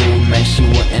high school, man, she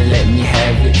wouldn't let me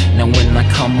have it. Now when I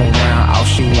come around, all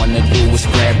she wanna do is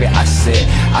grab it. I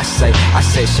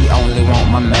said she only want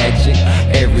my magic.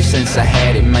 Ever since I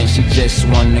had it, man, she just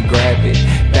wanna grab it.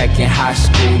 Back in high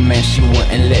school, man, she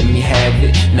wouldn't let me have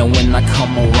it. Now when I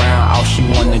come around, all she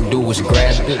wanna do is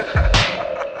grab it.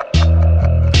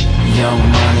 Young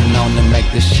Montey known to make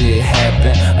this shit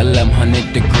happen.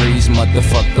 1100 degrees,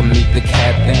 motherfucker, meet the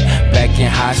captain. Back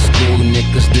in high school,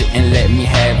 niggas didn't let me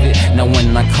have it. Now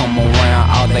when I come around,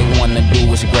 all they wanna do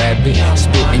is grab it.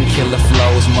 Spitting killer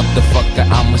flows, motherfucker,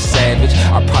 I'm a savage.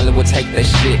 I probably would take that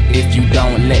shit if you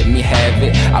don't let me have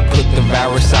it. I put the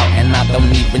virus out and I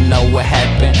don't even know what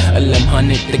happened.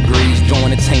 1100 degrees,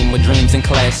 join a team with dreams and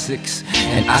classics.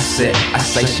 And I say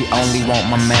she only want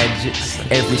my magic.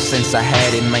 Ever since I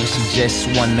had it, man, she just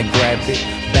wanna grab it.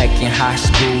 Back in high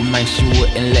school, man, she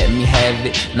wouldn't let me have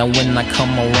it. Now when I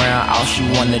come around, all she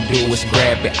wanna do is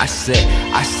grab it. I said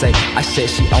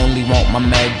she only want my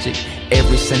magic.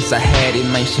 Ever since I had it,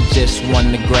 man, she just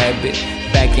wanna grab it.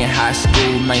 Back in high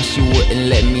school, man, she wouldn't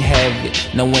let me have it.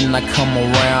 Now when I come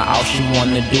around, all she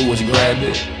wanna do is grab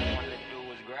it.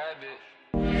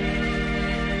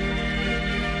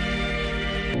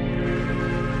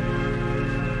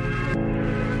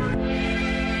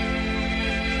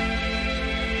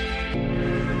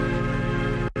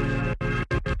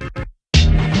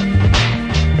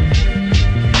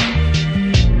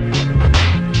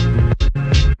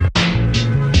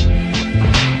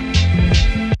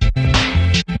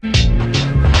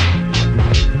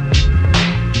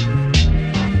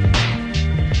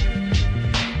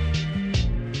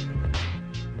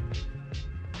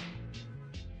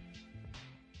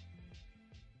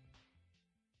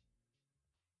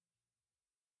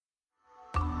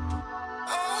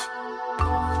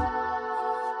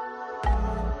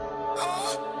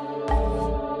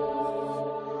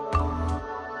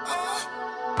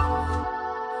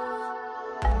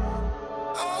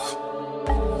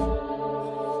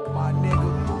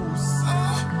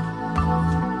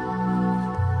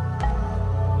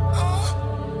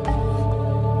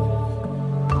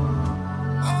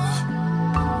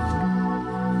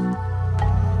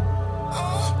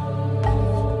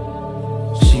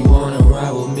 wanna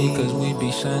ride with me cause we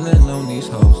be shining on these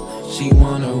hoes. She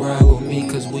wanna ride with me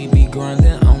cause we be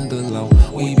grinding on the low.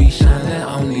 We be shining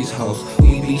on these hoes.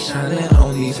 We be shining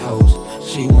on these hoes.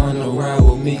 She wanna ride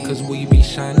with me cause we be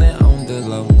shining on the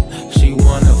low. She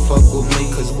wanna fuck with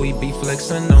me cause we be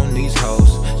flexing on these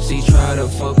hoes. She try to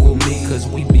fuck with me cause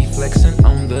we be flexing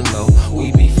on the low.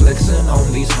 We be flexing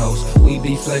on these hoes. We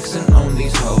be flexing on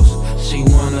these hoes. She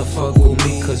wanna fuck with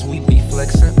me cause we be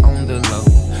flexing on the low.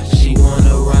 She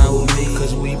wanna ride with me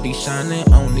cause we be shining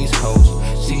on these hoes.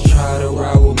 She try to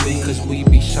ride with me cause we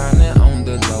be shining on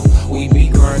the low. We be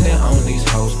grinding on these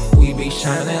hoes. We be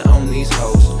shining on these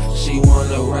hoes. She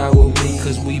wanna ride with me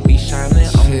cause we be shining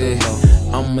on the low.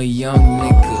 I'm a young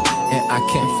nigga and I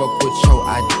can't fuck with your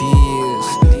ideas.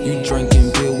 You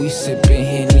drinking beer, we sipping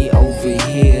Henny over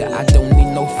here. I don't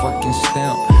need no fucking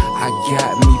stamp. I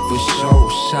got me for sure.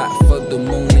 Shot for the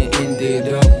moon and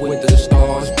ended up with the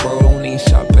stars, bro. Don't even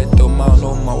shop at the mall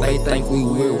no more. They think we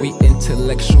weird, we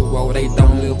intellectual. They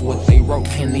don't live what they wrote,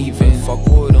 can't even fuck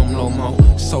with them no more.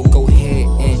 So go ahead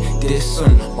and diss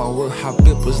them while we're hot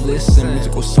bippers listen.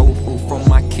 Musical soul food from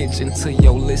my kitchen to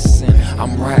your listen.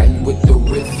 I'm riding with the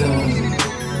rhythm.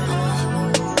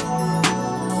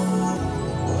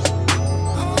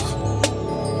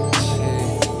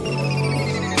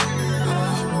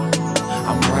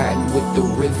 With the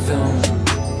rhythm.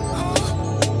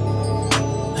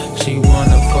 She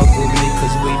wanna fuck with me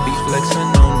cause we be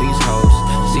flexing on these hoes.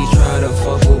 She try to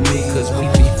fuck with me cause we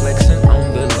be flexing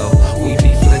on the low. We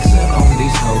be flexing on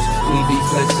these hoes. We be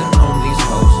flexing on these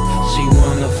hoes. She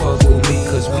wanna fuck with me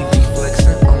cause we be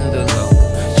flexing on the low.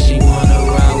 She wanna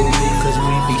ride with me cause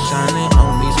we be shining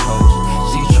on these hoes.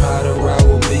 She try to ride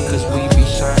with me cause we be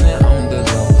shining on the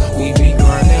low. We be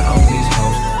grinding on these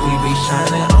hoes. We be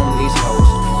shining on these hoes.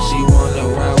 She wanna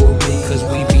ride with me cause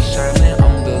we be shining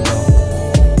on the low.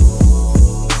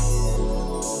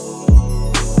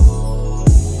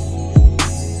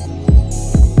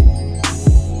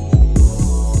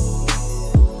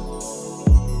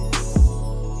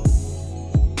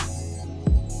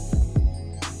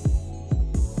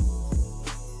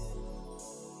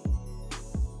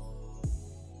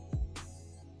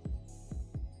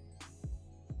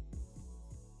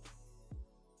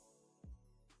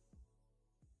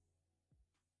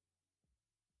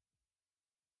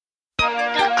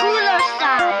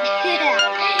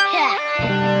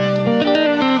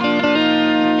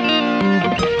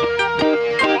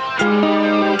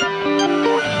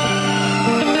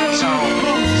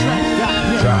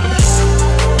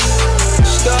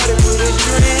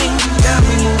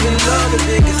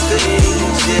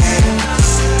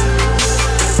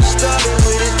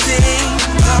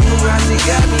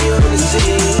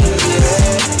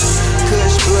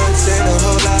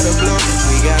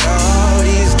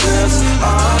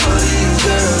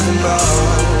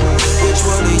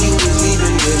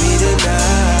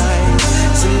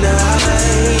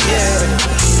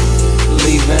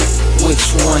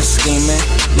 Scheming,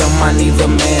 young money the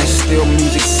man, still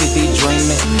Music City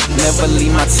dreaming. Never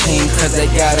leave my team cause they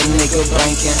got a nigga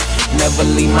banking. Never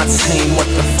leave my team, what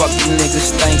the fuck you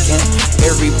niggas thinking?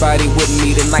 Everybody with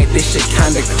me tonight, this shit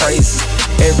kinda crazy.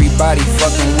 Everybody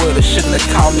fucking with us, shouldn't have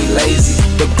called me lazy.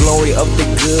 The glory of the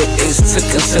good is to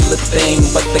conceal a thing,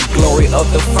 but the glory of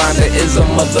the finder is a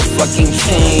motherfucking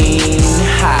king.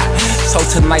 Ha! So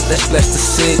tonight let's bless the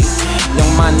city.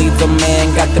 Young money the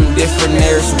man, got them different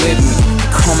airs with me.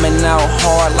 Coming out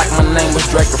hard like my name was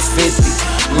Drake or 50.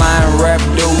 Lying rap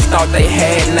dudes thought they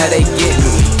had, now they get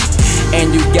me.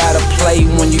 And you gotta play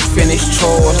when you finish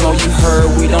chores. Know you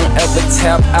heard we don't ever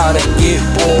tap out and get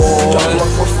bored. Don't look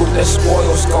for fruit that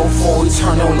spoils, go for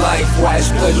eternal life. Why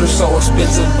is pleasure so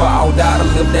expensive, but I'll die to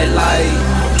live that life.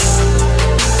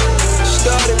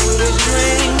 Started with a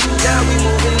dream, now we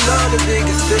moving on to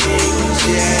bigger things,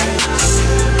 yeah.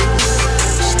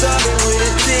 Started with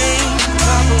a team,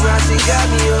 paparazzi got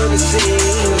me on the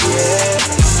scene, yeah.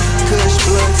 Kush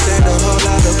blunts and a whole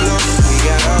lot of blunts. We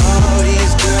got all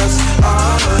these girls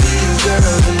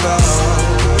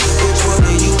involved. Which one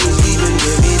of you is leaving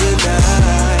with me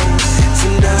tonight?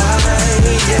 Tonight,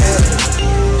 yeah.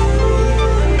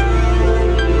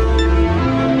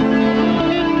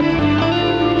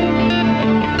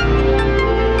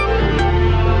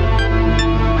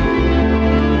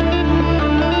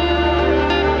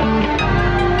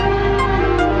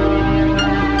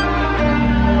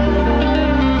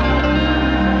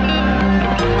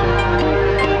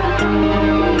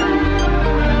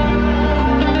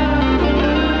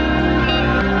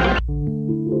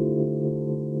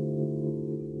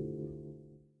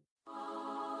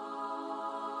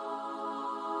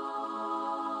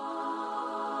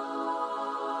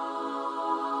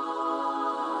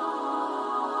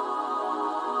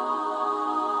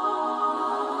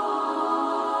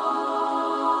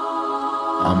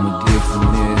 I'm a different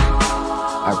nigga,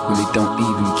 I really don't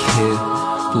even care.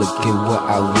 Look at what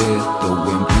I wear, the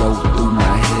wind blow through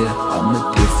my hair. I'm a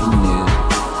different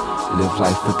nigga, live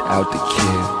life without the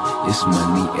care. It's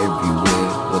money everywhere,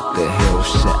 what the hell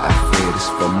should I fear? This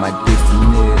for my different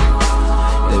nigga,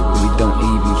 they really don't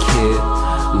even care.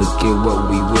 Look at what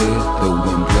we wear, the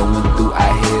wind blowing through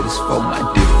our hair. This for my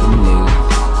different nigga,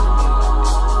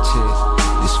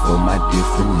 this for my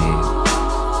different nigga.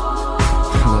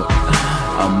 Look,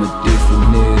 I'm a different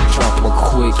nigga, drop a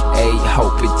quick 8,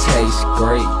 hope it tastes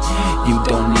great. You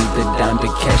don't need the dime to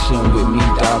cash in with me,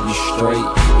 dog, you straight.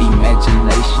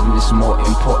 Imagination is more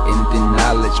important than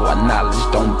knowledge. Why knowledge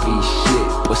don't be shit,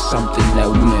 but something that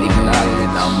we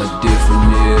acknowledge. I'm a different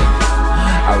nigga,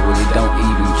 I really don't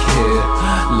even care.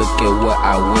 Look at what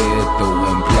I wear, the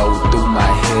wind blow through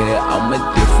my hair. I'm a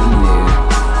different nigga,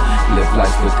 live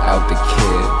life without the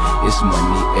care. It's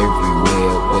money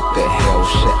everywhere, what the hell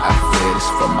should I fear? This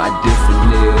for my different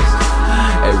niggas,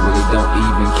 they really don't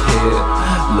even care.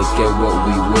 Look at what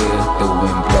we wear, the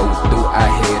wind blow through our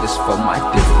hair. This for my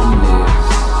different niggas,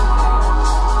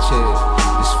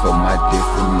 this for my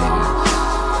different niggas.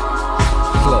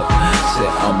 Look, said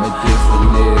I'm a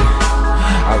different nigga,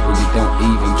 I really don't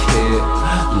even care.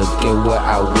 Look at what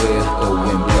I wear, the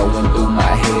wind blowing through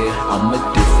my hair. I'm a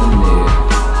different nigga,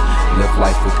 live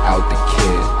life without the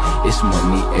care. It's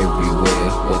money everywhere,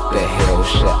 what the hell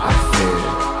should I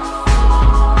fear?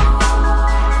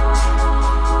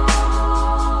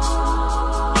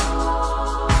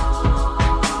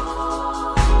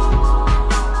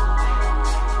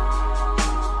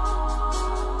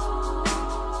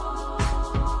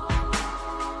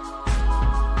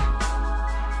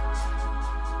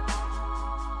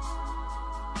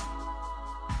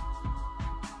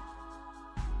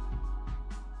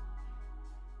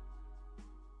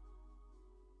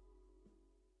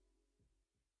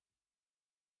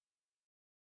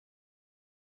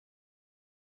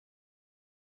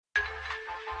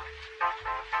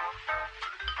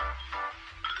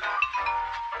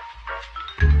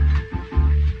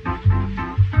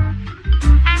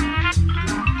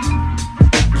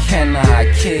 Can I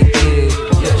kick it?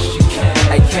 Yes, you can.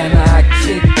 Hey, can I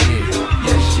kick it?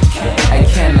 Yes, you can. Hey,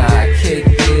 can I kick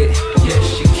it? Yes,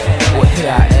 you can. Well,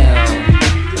 here I am.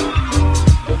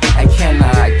 Hey, can I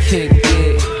kick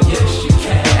it? Yes, you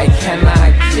can. Hey, can I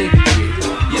kick it?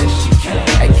 Yes, you can.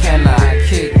 Hey, can I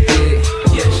kick it?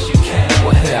 Yes, you can.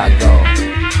 Well, here I go.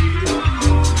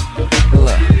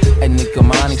 Look, hey, nigga,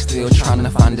 Montey still trying to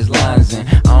find his lines, and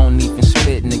I don't even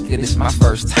spit, nigga, this my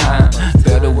first time.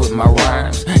 Better with my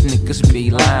rhymes, niggas be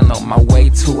lying. On my way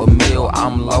to a meal,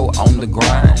 I'm low on the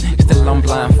grind. Still I'm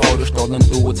blindfolded, strolling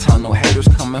through a tunnel. Haters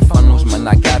coming funnels, man,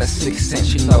 I got a 6th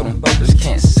sense. You know them fuckers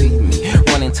can't see me.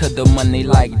 Running to the money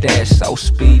like that, so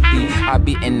speedy. I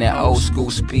be in that old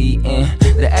school speeding,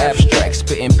 the abstract,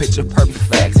 spitting picture perfect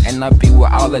facts. And I be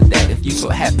with all of that. If you so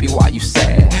happy, why you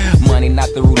sad? Money not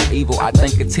the root of evil, I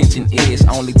think attention is.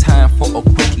 Only time for a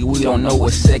quickie, we don't know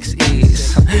what sex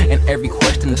is. And every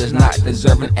question does not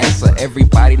deserve an answer.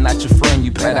 Everybody not your friend,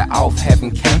 you better off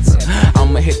having cancer.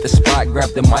 I'ma hit the spot, grab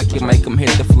the mic and make them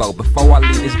hit the flow. Before I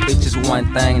leave this bitch is one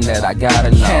thing that I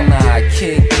gotta know. Can I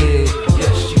kick it?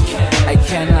 Yes, you can. Hey,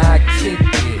 can I kick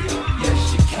it?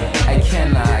 Yes, you can. Hey,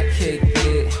 can I kick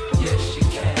it? Yes, you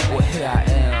can. Well, here I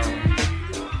am.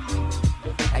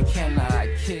 Hey, can I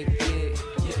kick it?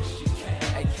 Yes, you can.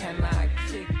 Hey, can I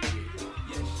kick it?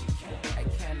 Yes, you can. Hey,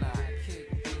 can I kick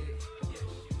it? Yes,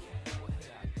 you can. Well,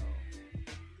 here I go.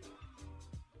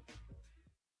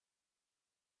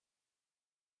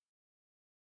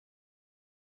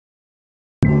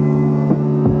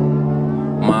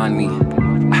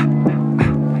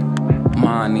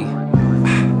 Money,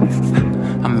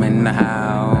 I'm in the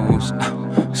house,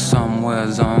 somewhere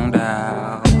zoned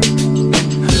out.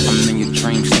 I'm in your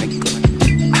dreams, nigga.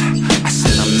 I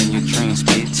said I'm in your dreams,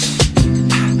 bitch.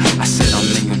 I said I'm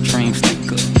in your dreams,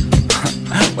 nigga.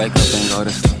 Wake up and go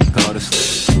to sleep, go to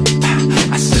sleep.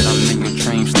 I said I'm in your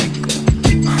dreams, nigga.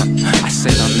 I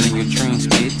said I'm in your dreams,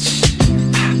 bitch.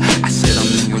 I said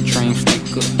I'm in your dreams,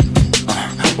 nigga.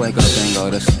 Wake up and go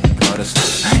to sleep, go to sleep.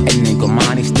 And nigga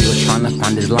Montey still tryna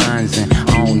find his lines, and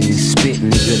I don't even spit,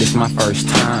 nigga, this my first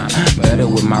time. Better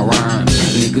with my rhymes,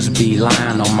 niggas be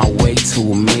lying. On my way to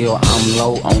a meal, I'm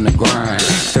low on the grind.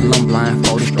 Still I'm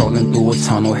blindfolded, strolling through a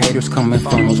tunnel. Haters coming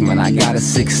funnels, man, I got a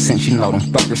 6th sense. You know them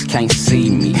fuckers can't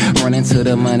see me. Running to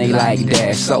the money like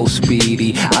that, so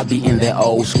speedy. I be in that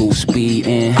old school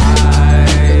speeding.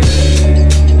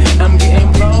 I'm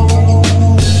getting blow.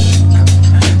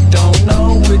 Don't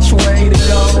know which way to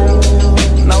go.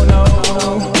 No, no,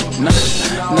 no,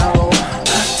 no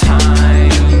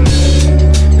time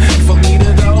for me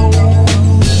to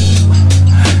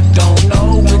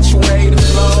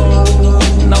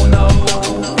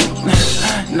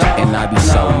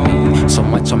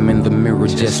watch, I'm in the mirror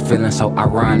just feeling so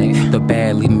ironic. The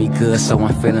bad leave me good, so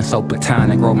I'm feeling so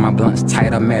platonic. Roll my blunts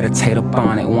tight, I meditate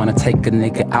upon it. Wanna take a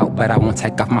nigga out, but I won't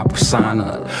take off my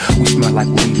persona. We smell like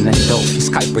weed and that dope. You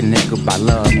Skype a nigga by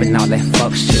love and all that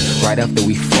fuck shit. Right after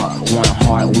we fuck, one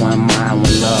heart, one mind,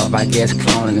 one love. I guess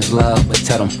cloning is love, but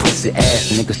tell them pussy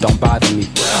ass niggas don't bother me.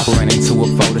 Ran into a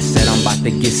photo, said I'm about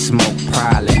to get smoked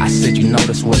probably. I said you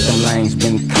notice what them lanes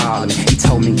been calling me. He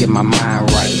told me get my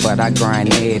mind right, but I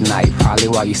grind every night. Probably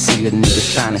why you see the nigga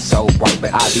shining so bright.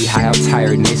 But I be high, I'm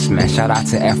tired in this man. Shout out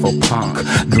to Afro Punk.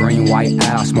 Green, white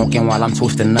owl, smoking while I'm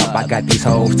twisting up. I got these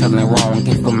hoes telling wrong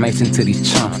information to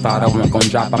these chumps. Thought I wasn't gon'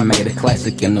 drop, I made a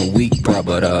classic in a week, bruh.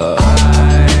 But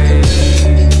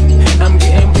I'm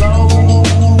getting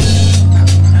blown.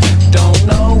 Don't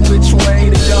know which way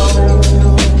to go.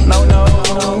 No, no,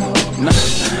 no,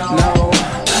 no.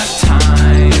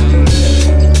 Time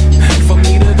for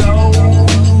me to go.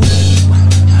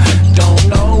 Don't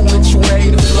know which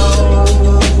way to flow.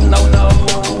 No, no,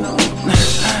 no,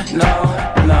 no.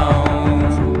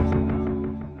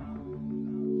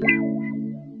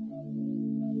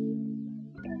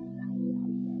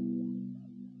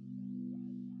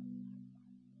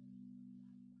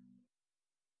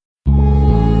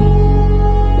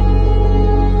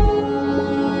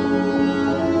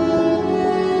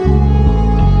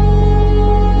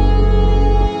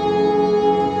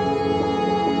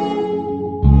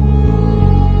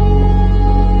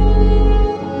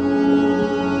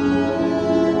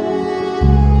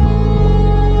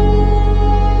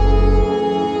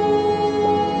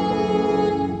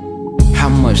 how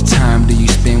much time do you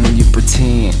spend when you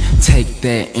pretend? Take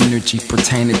that energy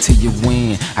pertaining to your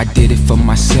win. I did it for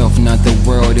myself, now the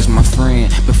world is my friend.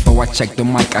 Before I check the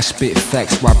mic, I spit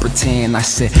facts while I pretend. I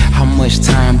said, how much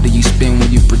time do you spend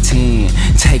when you pretend?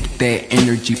 Take that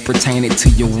energy pertaining to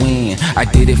your win. I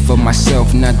did it for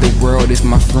myself, now the world is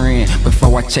my friend.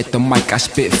 Before I check the mic, I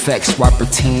spit facts while I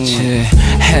pretend. Yeah.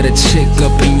 Had a chick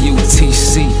up in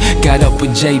UTC, got up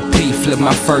with JP, flipped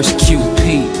my first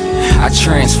QP. I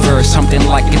transferred something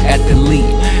like an athlete.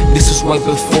 This was way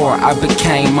before I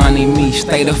became money me.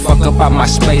 Stay the fuck up out my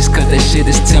space, cause that shit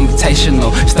is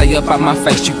temptational. Stay up out my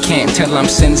face, you can't tell I'm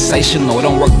sensational.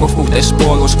 Don't work for food that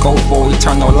spoils, go for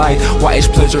eternal life. Why is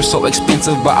pleasure so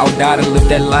expensive, but I'll die to live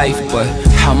that life. But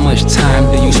how much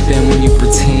time do you spend when you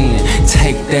pretend?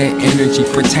 Take that energy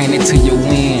pertaining to your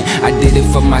win. I did it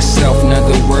for myself, now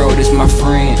the world is my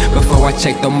friend. Before I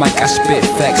check the mic, I spit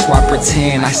facts while I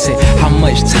pretend. I said, how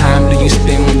much time do you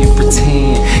spend when you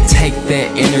pretend? Take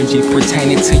that energy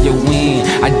pertaining to your win.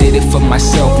 I did it for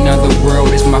myself, now the world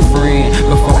is my friend.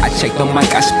 Before I check the mic,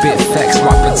 I spit facts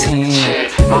while I pretend.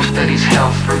 Most of these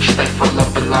health freaks, they full of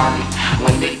baloney.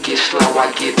 When they get slow,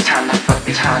 I get time to fuck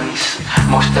these honeys.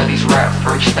 Most of these rap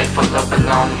freaks, they full of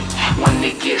baloney. When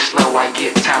they get slow, I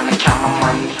get time to count my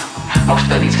money. Most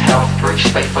of these health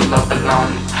freaks, they full of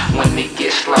baloney. When they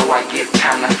get slow, I get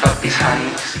time to fuck these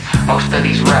honeys. Most of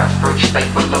these rap freaks, they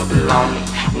full of baloney.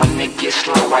 When they get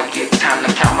slow, I get time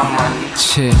to count my money.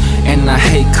 Shit, and I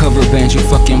hate cover bands, you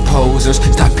fucking posers.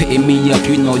 Stop hitting me up,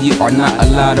 you know you are not a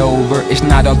lot over. It's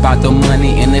not about the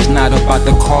money and it's not about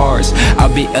the cars.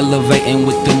 I'll be elevating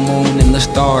with the moon and the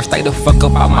stars. Stay the fuck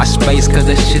up out my space, cause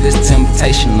this shit is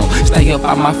temptational. Stay up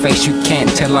out my face, you can't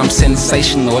tell I'm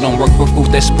sensational. Don't work for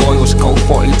food that spoils, go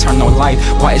for eternal life.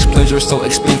 Why is pleasure so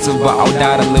expensive, but I'll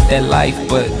die to live that life.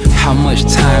 But how much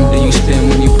time do you spend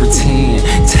when you pretend?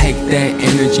 Take that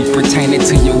energy pertaining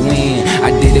to your win.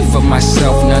 I did it for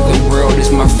myself, now the world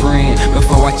is my friend.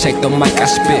 Before I check the mic, I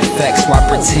spit facts while I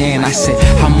pretend. I said,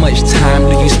 how much time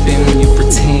do you spend when you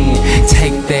pretend?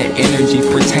 Take that energy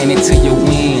pertaining to your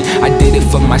win. I did it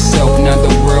for myself, now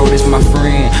the world is my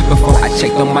friend. Before I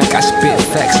check the mic, I spit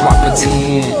facts while I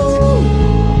pretend.